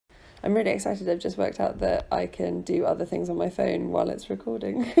I'm really excited. I've just worked out that I can do other things on my phone while it's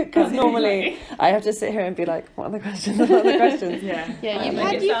recording, because normally I have to sit here and be like, what are the questions? What are the questions? Yeah. You've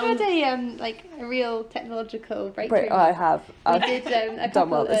had a real technological breakthrough. I have. We did a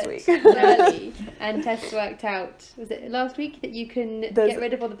couple this week. early, and Tess worked out. Was it last week that you can get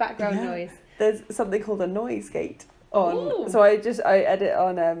rid of all the background noise? There's something called a noise gate on. Ooh. So I edit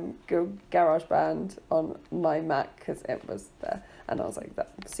on GarageBand on my Mac because it was there, and I was like,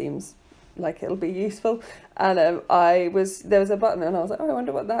 that seems like it'll be useful. And there was a button, and I was like, oh, I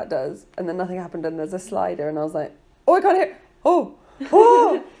wonder what that does. And then nothing happened, and there's a slider, and I was like, oh, I can't hear.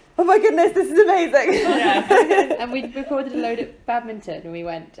 Oh my goodness, this is amazing. Yeah. And we recorded a load of badminton when we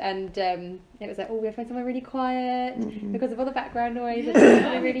went, and it was like, oh, we have to find somewhere really quiet because of all the background noise.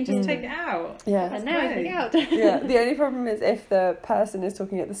 And really just take it out. Yeah, and now I take it out. Yeah, the only problem is if the person is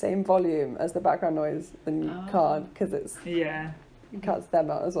talking at the same volume as the background noise, then you can't, because it cuts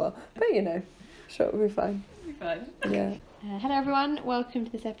them out as well. But sure, it'll be fine. It'll be fine. Yeah. Hello everyone, welcome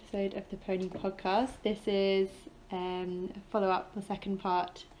to this episode of the Pony Podcast. This is follow-up, the second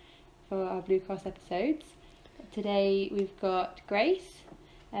part for our Blue Cross episodes. Today we've got Grace.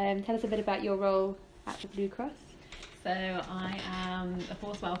 Tell us a bit about your role at the Blue Cross. So I am a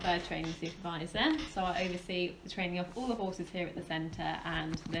horse welfare training supervisor, so I oversee the training of all the horses here at the centre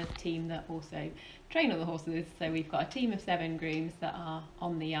and the team that also train all the horses. So we've got a team of 7 grooms that are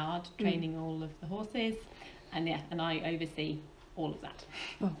on the yard training all of the horses, and I oversee all of that.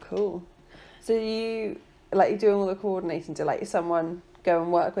 Oh, cool. So you're doing all the coordinating to someone go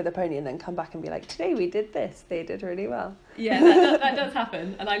and work with a pony and then come back and be like, today we did this, they did really well. Yeah, that does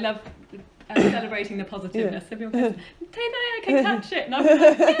happen, and I love celebrating the positiveness. So people go, today I can catch it, and I'm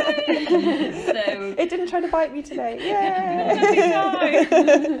like, yay! So it didn't try to bite me today, yay!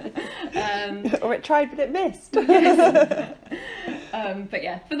 Or it tried but it missed. But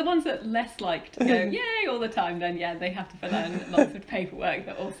yeah, for the ones that less like to go yay all the time, then they have to fill out lots of paperwork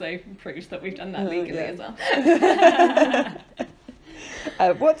that also proves that we've done that legally as well.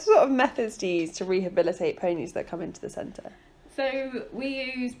 What sort of methods do you use to rehabilitate ponies that come into the centre? So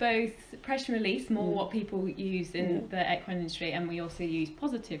we use both pressure release, more what people use in the equine industry, and we also use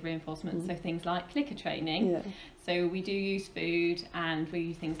positive reinforcement, so things like clicker training. Yeah. So we do use food, and we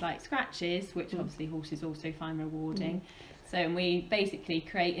use things like scratches, which obviously horses also find rewarding. So we basically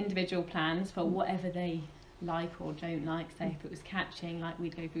create individual plans for whatever they like or don't like. Say if it was catching,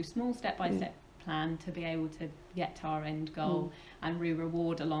 we'd go through small step-by-step plan to be able to get to our end goal, and we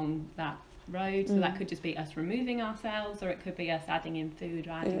reward along that road. So that could just be us removing ourselves, or it could be us adding in food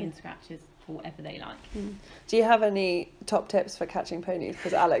or adding in scratches for whatever they like. Do you have any top tips for catching ponies?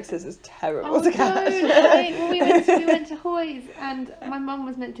 Because Alex's is terrible to catch. We went to Hoy's, and my mum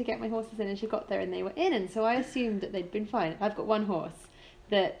was meant to get my horses in, and she got there and they were in, and so I assumed that they'd been fine. I've got one horse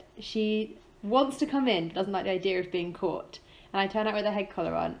that she wants to come in but doesn't like the idea of being caught, and I turn out with a head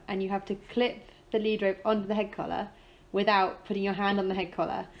collar on, and you have to clip the lead rope onto the head collar without putting your hand on the head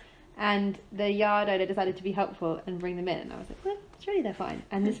collar. And the yard owner decided to be helpful and bring them in, and I was like, well, surely they're fine.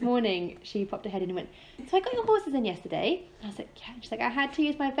 And this morning she popped her head in and went, so I got your horses in yesterday. And I was like, yeah. She's like, I had to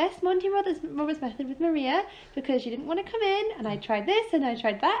use my best Monty Roberts method with Maria because she didn't want to come in, and I tried this and I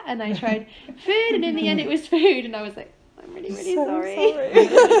tried that and I tried food, and in the end it was food. And I was like, I'm really sorry.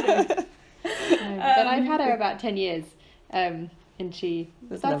 But I've had her about 10 years, and she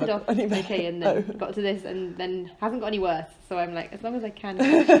started off okay, and then got to this, and then hasn't got any worse. So I'm like, as long as I can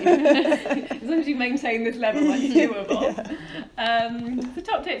catch you. As long as you maintain this level, that's doable. The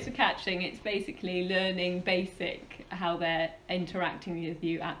top tips for catching, it's basically learning basic how they're interacting with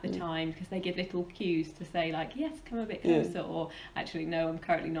you at the time, because they give little cues to say yes, come a bit closer, or actually no, I'm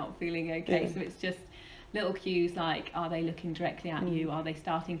currently not feeling okay. So it's just little cues like, are they looking directly at you? Are they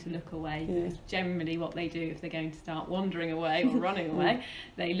starting to look away? It's generally what they do if they're going to start wandering away or running away.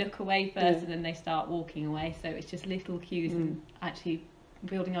 They look away first and then they start walking away. So it's just little cues and actually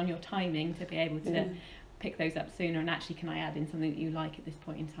building on your timing to be able to pick those up sooner. And actually, can I add in something that you like at this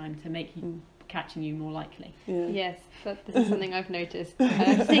point in time to make you catching you more likely? Yes, this is something I've noticed.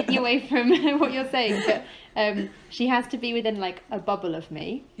 Taking away from what you're saying, but she has to be within a bubble of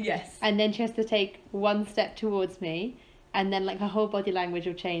me. Yes. And then she has to take one step towards me, and then her whole body language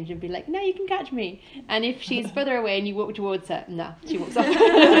will change and be like, no, you can catch me. And if she's further away and you walk towards her, no, she walks off.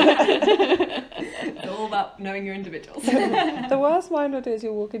 It's all about knowing your individuals. The worst mine will do is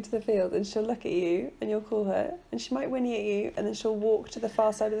you'll walk into the field and she'll look at you and you'll call her and she might whinny at you, and then she'll walk to the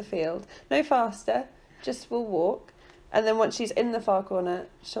far side of the field. No faster, just will walk. And then once she's in the far corner,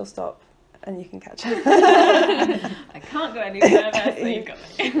 she'll stop and you can catch her. I can't go any further, so you've got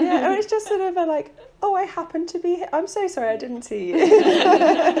me. Yeah, or it's just sort of oh, I happen to be here. I'm so sorry, I didn't see you.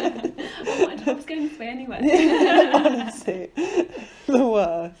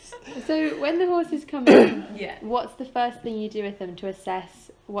 what's the first thing you do with them to assess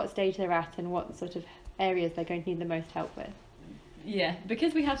what stage they're at and what sort of areas they're going to need the most help with? Yeah,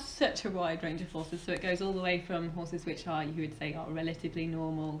 because we have such a wide range of horses, so it goes all the way from horses which are, you would say, are relatively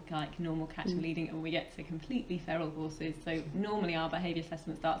normal, like normal catch and leading, and we get to completely feral horses. So normally our behaviour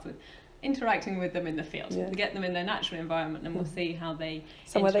assessment starts with interacting with them in the field. We get them in their natural environment, and we'll see how they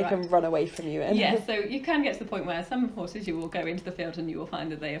somewhere interact. they can run away from you in. Yeah, so you can get to the point where some horses you will go into the field and you will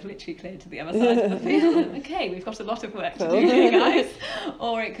find that they have literally cleared to the other side of the field. Okay, we've got a lot of work to do here, guys.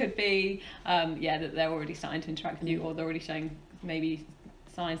 Or it could be, that they're already starting to interact with you, or they're already showing maybe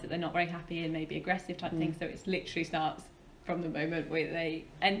signs that they're not very happy and maybe aggressive type thing. So it literally starts from the moment where they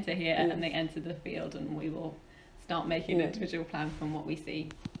enter here and they enter the field, and we will start making an individual plan from what we see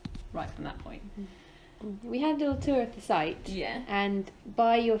right from that point. We had a little tour of the site, and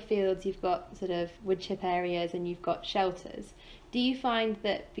by your fields you've got sort of wood chip areas and you've got shelters. Do you find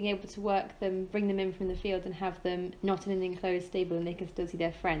that being able to work them, bring them in from the field and have them not in an enclosed stable and they can still see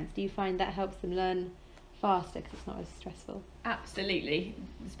their friends, do you find that helps them learn faster because it's not as stressful? Absolutely,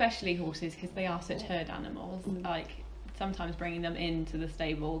 especially horses, because they are such herd animals. Like sometimes bringing them into the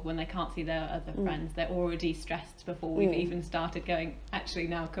stable when they can't see their other friends, they're already stressed before we've even started going, actually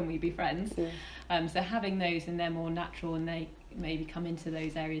now can we be friends? So having those and they're more natural and they maybe come into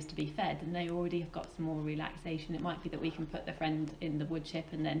those areas to be fed and they already have got some more relaxation. It might be that we can put the friend in the wood chip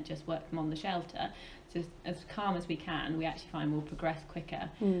and then just work them on the shelter. So as calm as we can, we actually find we'll progress quicker.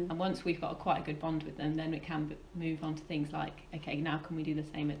 And once we've got quite a good bond with them, then we can move on to things like, okay, now can we do the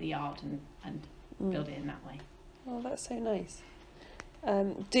same at the yard and build it in that way. Oh, that's so nice.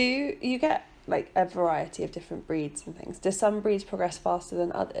 Do you get like a variety of different breeds and things? Do some breeds progress faster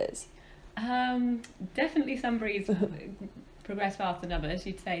than others? Definitely some breeds progress faster than others.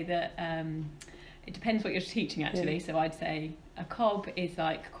 You'd say that it depends what you're teaching actually. So I'd say a cob is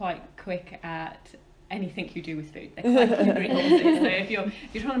like quite quick at anything you do with food. They're quite hungry horses. So if you're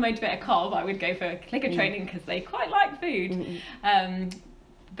trying to motivate a cob, I would go for clicker training because they quite like food.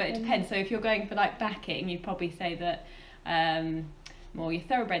 But it depends. So if you're going for like backing, you'd probably say that more your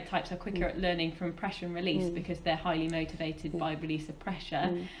thoroughbred types are quicker at learning from pressure and release because they're highly motivated by release of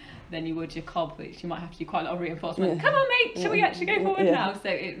pressure than you would your cob, which you might have to do quite a lot of reinforcement. Come on mate, shall we actually go forward now? So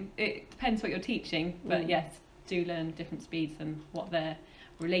it depends what you're teaching, but yes, do learn different speeds and what their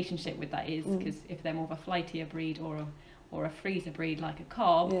relationship with that is, because if they're more of a flightier breed or a freezer breed like a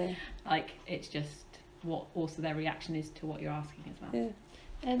cob, like it's just what also their reaction is to what you're asking as well.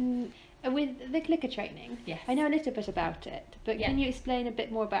 And with the clicker training, I know a little bit about it, but can you explain a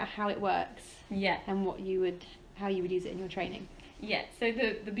bit more about how it works? And how you would use it in your training? So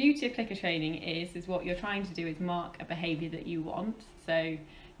the beauty of clicker training is what you're trying to do is mark a behaviour that you want. So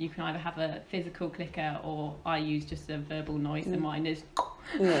you can either have a physical clicker, or I use just a verbal noise, and mine is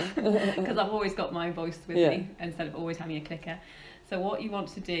because I've always got my voice with me instead of always having a clicker. So what you want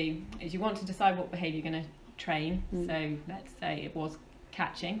to do is you want to decide what behaviour you're going to train. So let's say it was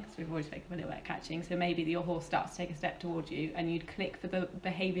catching, because we've always spoken a little about catching. So maybe your horse starts to take a step towards you and you'd click for the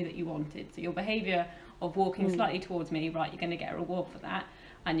behaviour that you wanted. So your behaviour of walking slightly towards me, right, you're going to get a reward for that,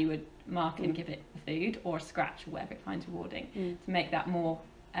 and you would mark and give it the food or a scratch or whatever it finds rewarding to make that more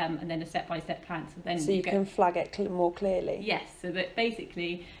and then a step-by-step plan. So then you can flag it more clearly. Yes, so that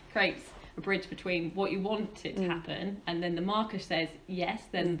basically creates a bridge between what you want it to happen, and then the marker says yes,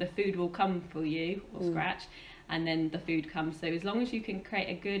 then the food will come for you or scratch, and then the food comes. So as long as you can create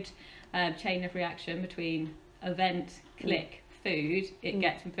a good chain of reaction between event, click, food, it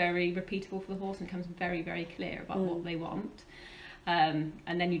gets very repeatable for the horse and becomes very, very clear about what they want. And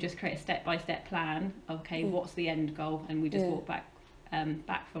then you just create a step-by-step plan. Okay, what's the end goal? And we just walk back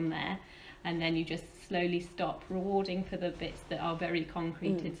from there. And then you just slowly stop rewarding for the bits that are very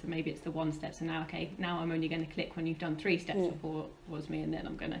concreted. So maybe it's the 1 step. So now, okay, now I'm only going to click when you've done 3 steps before was me, and then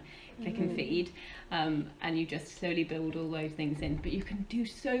I'm going to click and feed. And you just slowly build all those things in. But you can do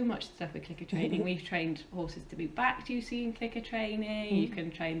so much stuff with clicker training. We've trained horses to be back juicy in clicker training. You can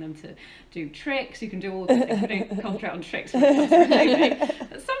train them to do tricks. You can do all these things. We don't concentrate on tricks when it comes to training.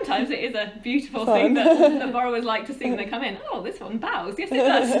 But sometimes it is a beautiful thing that the borrowers like to see when they come in. Oh, this one bows. Yes, it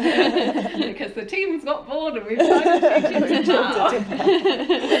does. Because the team's got bored and we've tried to teach him to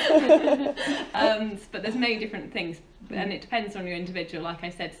bow. But there's many different things, and it depends on your individual. Like I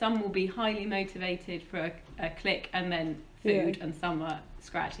said, some will be highly motivated for click and then food, and some are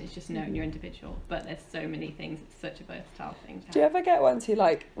scratch. It's just knowing your individual. But there's so many things. It's such a versatile thing. Do you ever get ones who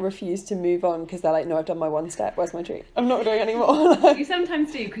like refuse to move on because they're like, no, I've done my one step, where's my treat? I'm not doing any more. You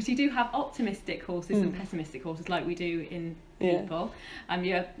sometimes do, because you do have optimistic horses and pessimistic horses, like we do in people.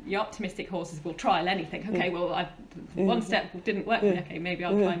 Your optimistic horses will trial anything. Okay, well, one step didn't work. Okay, maybe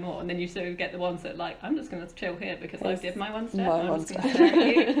I'll try more. And then you sort of get the ones that like, I'm just going to chill here because I did my one step.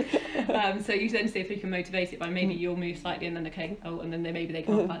 So you then see if you can motivate it by maybe you'll move slightly and then and then maybe they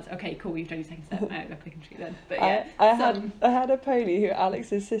can't balance. Okay, cool, you've done your second step. I'll pick and treat then. But yeah, I had a pony who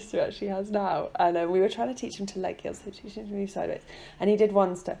Alex's sister actually has now, and we were trying to teach him to leg heel, so teach him to move sideways, and he did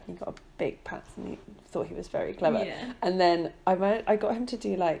one step and he got a big pat and he thought he was very clever. And then I got him to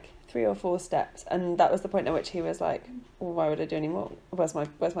do like 3 or 4 steps, and that was the point at which he was like, well, why would I do any more? Where's my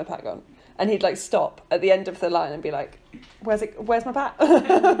pat gone? And he'd like stop at the end of the line and be like, where's my pat?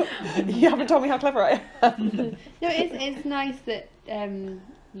 You haven't told me how clever I am. No, it's nice that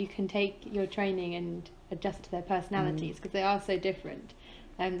you can take your training and adjust to their personalities, because they are so different.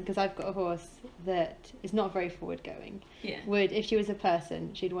 Because I've got a horse that is not very forward going. Would, if she was a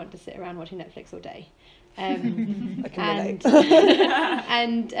person, she'd want to sit around watching Netflix all day. I can relate.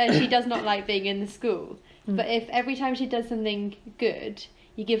 And she does not like being in the school. But if every time she does something good,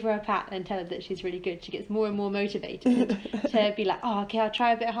 you give her a pat and tell her that she's really good, she gets more and more motivated to be like, oh, okay, I'll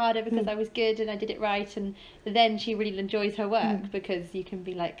try a bit harder because I was good and I did it right. And then she really enjoys her work because you can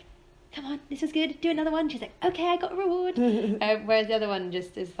be like, come on, this is good, do another one. She's like, okay, I got a reward. Whereas the other one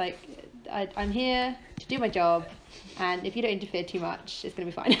just is like, I'm here to do my job, and if you don't interfere too much, it's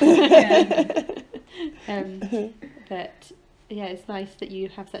going to be fine. But yeah, it's nice that you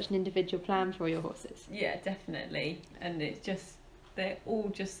have such an individual plan for your horses. Yeah, definitely. And it's just, they're all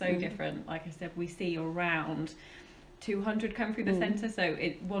just so different. Like I said, we see around 200 come through the centre, so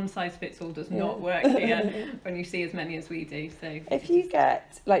one size fits all does not work here when you see as many as we do. So if you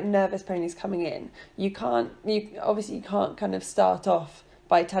get like nervous ponies coming in, you can't kind of start off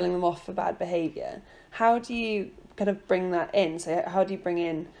by telling them off for bad behaviour. How do you kind of bring that in? So how do you bring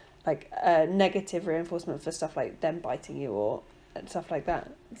in like negative reinforcement for stuff like them biting you or stuff like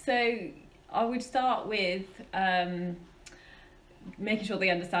that? So I would start with making sure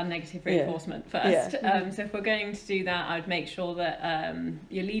they understand negative reinforcement first. So if we're going to do that, I would make sure that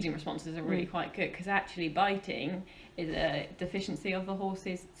your leading responses are really quite good, because actually biting is a deficiency of the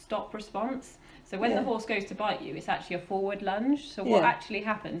horse's stop response. So when the horse goes to bite you, it's actually a forward lunge. So what actually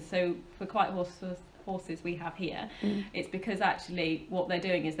happens, so for quite horses we have here, it's because actually what they're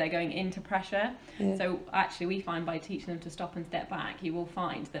doing is they're going into pressure. So actually we find by teaching them to stop and step back, you will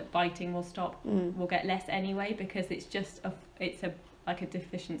find that biting will stop, will get less anyway, because it's just like a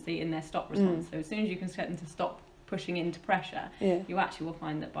deficiency in their stop response. So as soon as you can get them to stop pushing into pressure, you actually will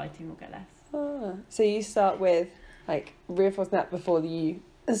find that biting will get less. So you start with like reinforcing that before you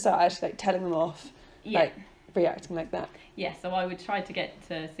start actually like telling them off, like reacting like that. So I would try to get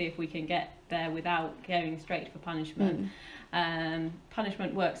to see if we can get there without going straight for punishment.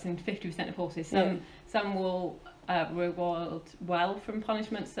 Punishment works in 50% of horses. Some will reward well from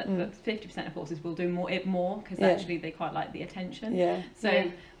punishments, but 50% of horses will do more because actually they quite like the attention.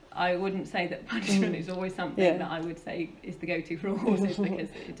 I wouldn't say that punishment is always something that I would say is the go-to for all horses, because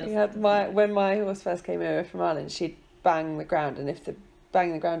it does. When my horse first came over from Ireland, she'd bang the ground, and if the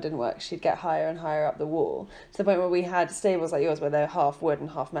banging the ground didn't work, she'd get higher and higher up the wall, to the point where we had stables like yours where they're half wood and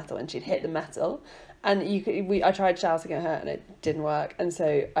half metal, and she'd hit the metal, and I tried shouting at her and it didn't work, and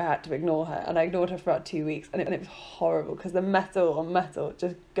so I had to ignore her, and I ignored her for about 2 weeks, and it was horrible because the metal on metal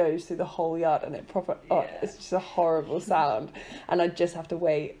just goes through the whole yard, and it's just a horrible sound, and I just have to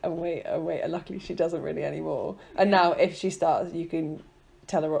wait, and luckily she doesn't really anymore. And now if she starts, you can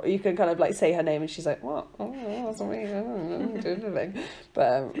tell her, you can kind of like say her name and she's like, what? Oh, that's not me. I don't do anything.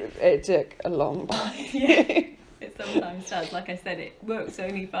 But it took a long time. It sometimes does. Like I said, it works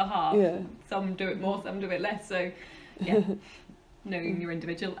only for half. Some do it more, some do it less. So knowing your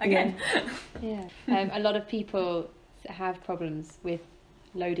individual again. A lot of people have problems with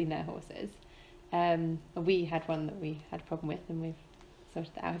loading their horses. We had one that we had a problem with, and we've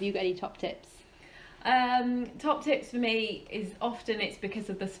sorted that out. Have you got any top tips? Top tips for me is often it's because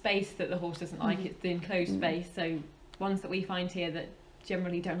of the space that the horse doesn't like. It's the enclosed space. So ones that we find here that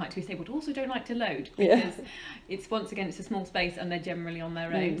generally don't like to be stabled also don't like to load, because it's a small space and they're generally on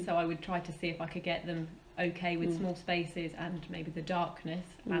their own. So I would try to see if I could get them okay with small spaces and maybe the darkness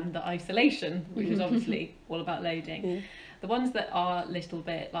and the isolation, which is obviously all about loading. The ones that are a little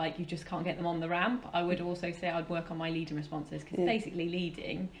bit like you just can't get them on the ramp, I would also say I'd work on my leading responses, because basically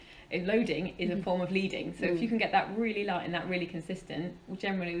leading loading is a form of leading. So if you can get that really light and that really consistent,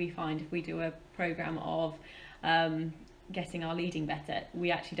 generally we find if we do a program of getting our leading better,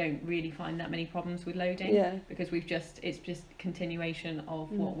 we actually don't really find that many problems with loading, because it's just continuation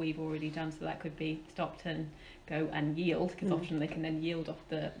of what we've already done. So that could be stop, turn, go and yield, because often they can then yield off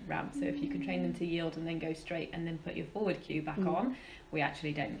the ramp. So if you can train them to yield and then go straight and then put your forward cue back on, we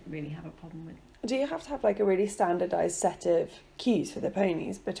actually don't really have a problem with. Do you have to have like a really standardised set of cues for the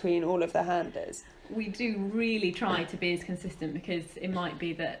ponies between all of the handlers? We do really try to be as consistent, because it might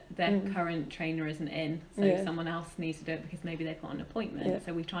be that their current trainer isn't in, so someone else needs to do it because maybe they've got an appointment.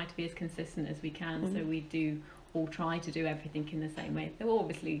 So we try to be as consistent as we can. So we do all try to do everything in the same way. There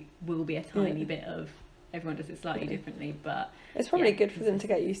obviously will be a tiny bit of, everyone does it slightly differently, but it's probably good for them to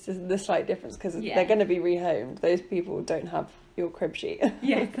get used to the slight difference, because they're going to be rehomed. Those people don't have your crib sheet.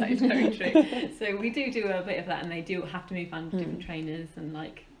 Yes, that is very true. So we do a bit of that, and they do have to move on to different trainers, and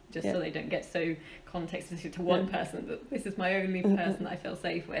like just so they don't get so context-specific to one person, that this is my only person that I feel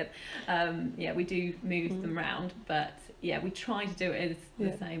safe with. We do move them around, but we try to do it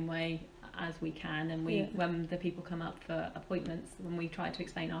the same way as we can. And we when the people come up for appointments, when we try to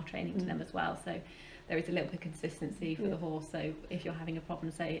explain our training to them as well, so there is a little bit of consistency for the horse. So if you're having a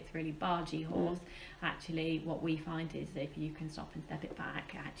problem, say it's a really bargy horse, actually what we find is if you can stop and step it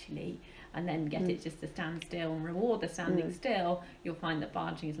back actually, and then get it just to stand still and reward the standing still, you'll find that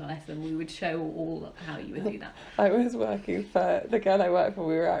barging is a lesson. We would show all how you would do that. I was working for the girl I worked for,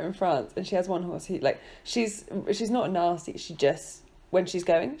 we were out in France, and she has one horse who, like, she's not nasty, she just, when she's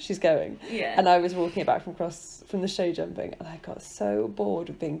going, she's going. Yeah. And I was walking back from the show jumping, and I got so bored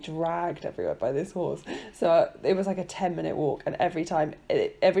of being dragged everywhere by this horse. So it was like a 10-minute walk, and every time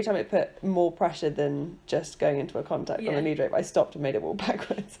it put more pressure than just going into a contact on the lead rope, I stopped and made it walk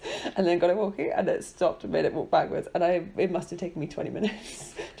backwards, and then got it walking, and it stopped and made it walk backwards, and it must have taken me 20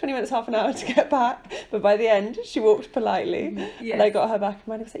 minutes, half an hour to get back. But by the end, she walked politely, and I got her back, and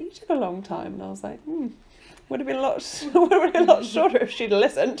Manny was like, "You took a long time," and I was like, would have been a lot shorter if she'd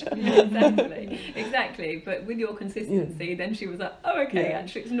listened. Exactly. But with your consistency, then she was like, "Oh, okay,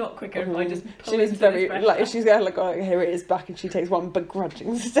 actually, it's not quicker if I just pull." She was very like, she's going like, "Oh, here it is back," and she takes one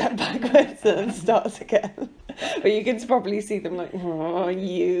begrudging step backwards and then starts again. But you can probably see them like, "Oh,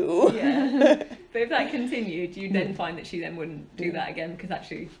 you." Yeah. But if that continued, you'd then find that she then wouldn't do that again, because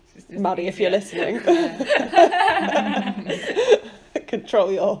actually, it's just Maddie, if you're listening.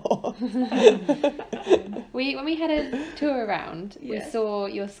 Control your horse. When we had a tour around, we saw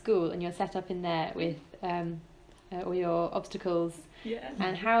your school and your setup in there with all your obstacles. Yeah.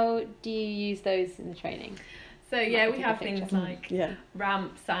 And how do you use those in the training? So we have things like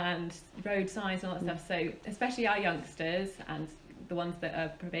ramps and road signs and all that stuff. So especially our youngsters and the ones that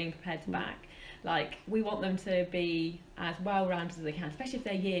are being prepared to back, like, we want them to be as well-rounded as they can, especially if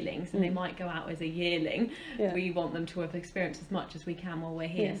they're yearlings and they might go out as a yearling. We want them to have experienced as much as we can while we're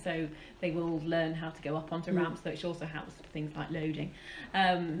here, so they will learn how to go up onto ramps, which also helps with things like loading.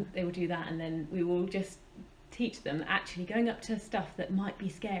 They will do that, and then we will just teach them that actually going up to stuff that might be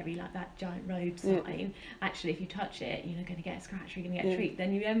scary, like that giant road sign, actually if you touch it, you're going to get a scratch, you're going to get a treat.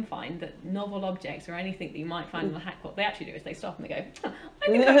 Then you then find that novel objects or anything that you might find on the hack, what they actually do is they stop and they go, I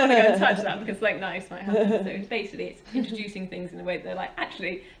think I want to go and touch that because something nice might happen. So basically it's introducing things in a way that they're like,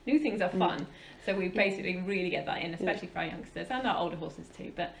 actually new things are fun. So we basically really get that in, especially for our youngsters and our older horses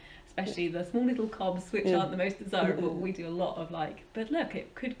too, but especially the small little cobs, which aren't the most desirable. We do a lot of like, but look,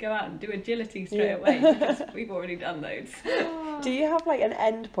 it could go out and do agility straight away, because we've already done those. Do you have like an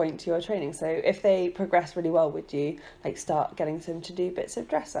end point to your training? So if they progress really well, would you like start getting them to do bits of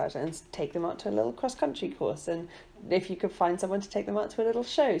dressage and take them out to a little cross-country course? And if you could find someone to take them out to a little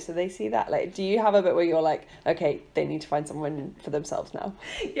show so they see that, like, do you have a bit where you're like, okay, they need to find someone for themselves now?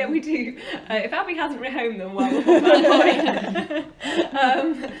 Yeah, we do. If Abby hasn't rehomed them well before that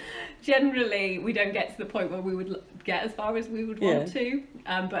point, generally we don't get to the point where we would get as far as we would want to,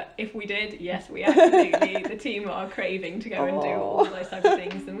 but if we did, yes, we absolutely, the team are craving to go and do all those type of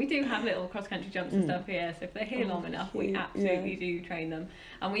things. And we do have little cross-country jumps and stuff here, so if they're here long enough, we absolutely do train them.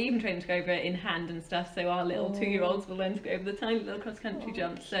 And we even train them to go over in hand and stuff, so our little 2-year-olds will learn to go over the tiny little cross-country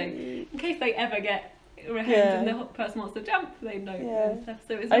jumps, so in case they ever get and the person wants to jump, they know and stuff.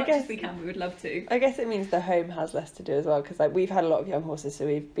 So as much as we can, we would love to. I guess it means the home has less to do as well, because like we've had a lot of young horses, so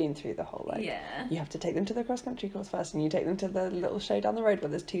we've been through the whole like you have to take them to the cross-country course first, and you take them to the little show down the road where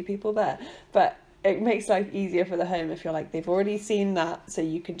there's 2 people there. But it makes life easier for the home if you're like, they've already seen that, so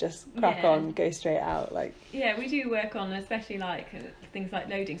you can just crack on, go straight out. Like, yeah, we do work on especially like things like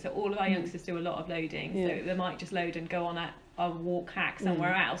loading. So all of our youngsters do a lot of loading. So they might just load and go on at a walk hack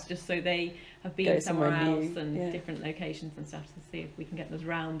somewhere else, just so they have been Go somewhere somewhere else new, and yeah. different locations and stuff, to see if we can get them as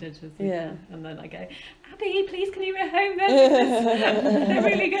rounded as we Yeah. can. And then I go, Abby, please can you rehome them? Because they're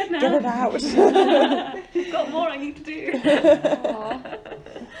really good now. Get it out. Got more I need to do. Aw.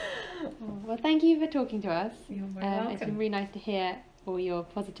 Well, thank you for talking to us. You're very It's welcome. been really nice to hear all your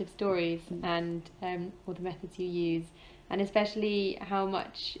positive stories and all the methods you use, and especially how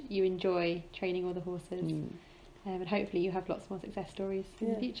much you enjoy training all the horses. And hopefully you have lots more success stories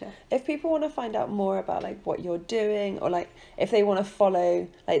in the future. If people want to find out more about like what you're doing, or like if they want to follow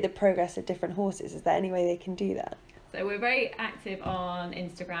like the progress of different horses, is there any way they can do that? So we're very active on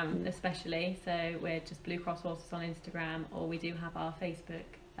Instagram especially, so we're just Blue Cross Horses on Instagram, or we do have our Facebook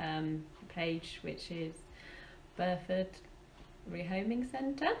page, which is Burford Rehoming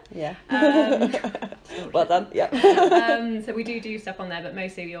Centre. Yeah. Well done. Yeah. So we do stuff on there, but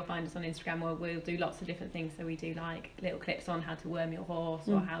mostly you'll find us on Instagram, where we'll do lots of different things. So we do like little clips on how to worm your horse,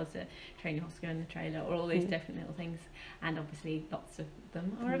 or how to train your horse to go in the trailer, or all these different little things. And obviously lots of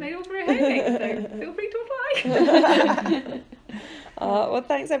them are available for rehoming, so feel free to apply. Well,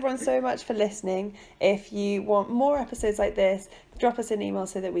 thanks everyone so much for listening. If you want more episodes like this, drop us an email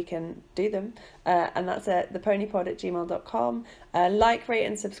so that we can do them, and that's at theponypod@gmail.com. Like, rate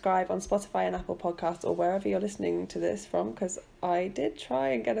and subscribe on Spotify and Apple Podcasts, or wherever you're listening to this from, because I did try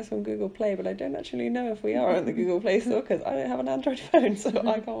and get us on Google Play, but I don't actually know if we are on the Google Play Store, because I don't have an Android phone, so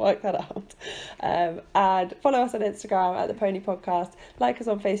I can't work that out. And follow us on Instagram at The Pony Podcast, like us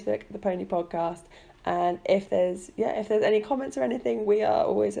on Facebook, The Pony Podcast. And if there's any comments or anything, we are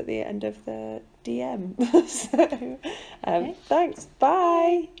always at the end of the DM. So, thanks.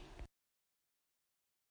 Bye.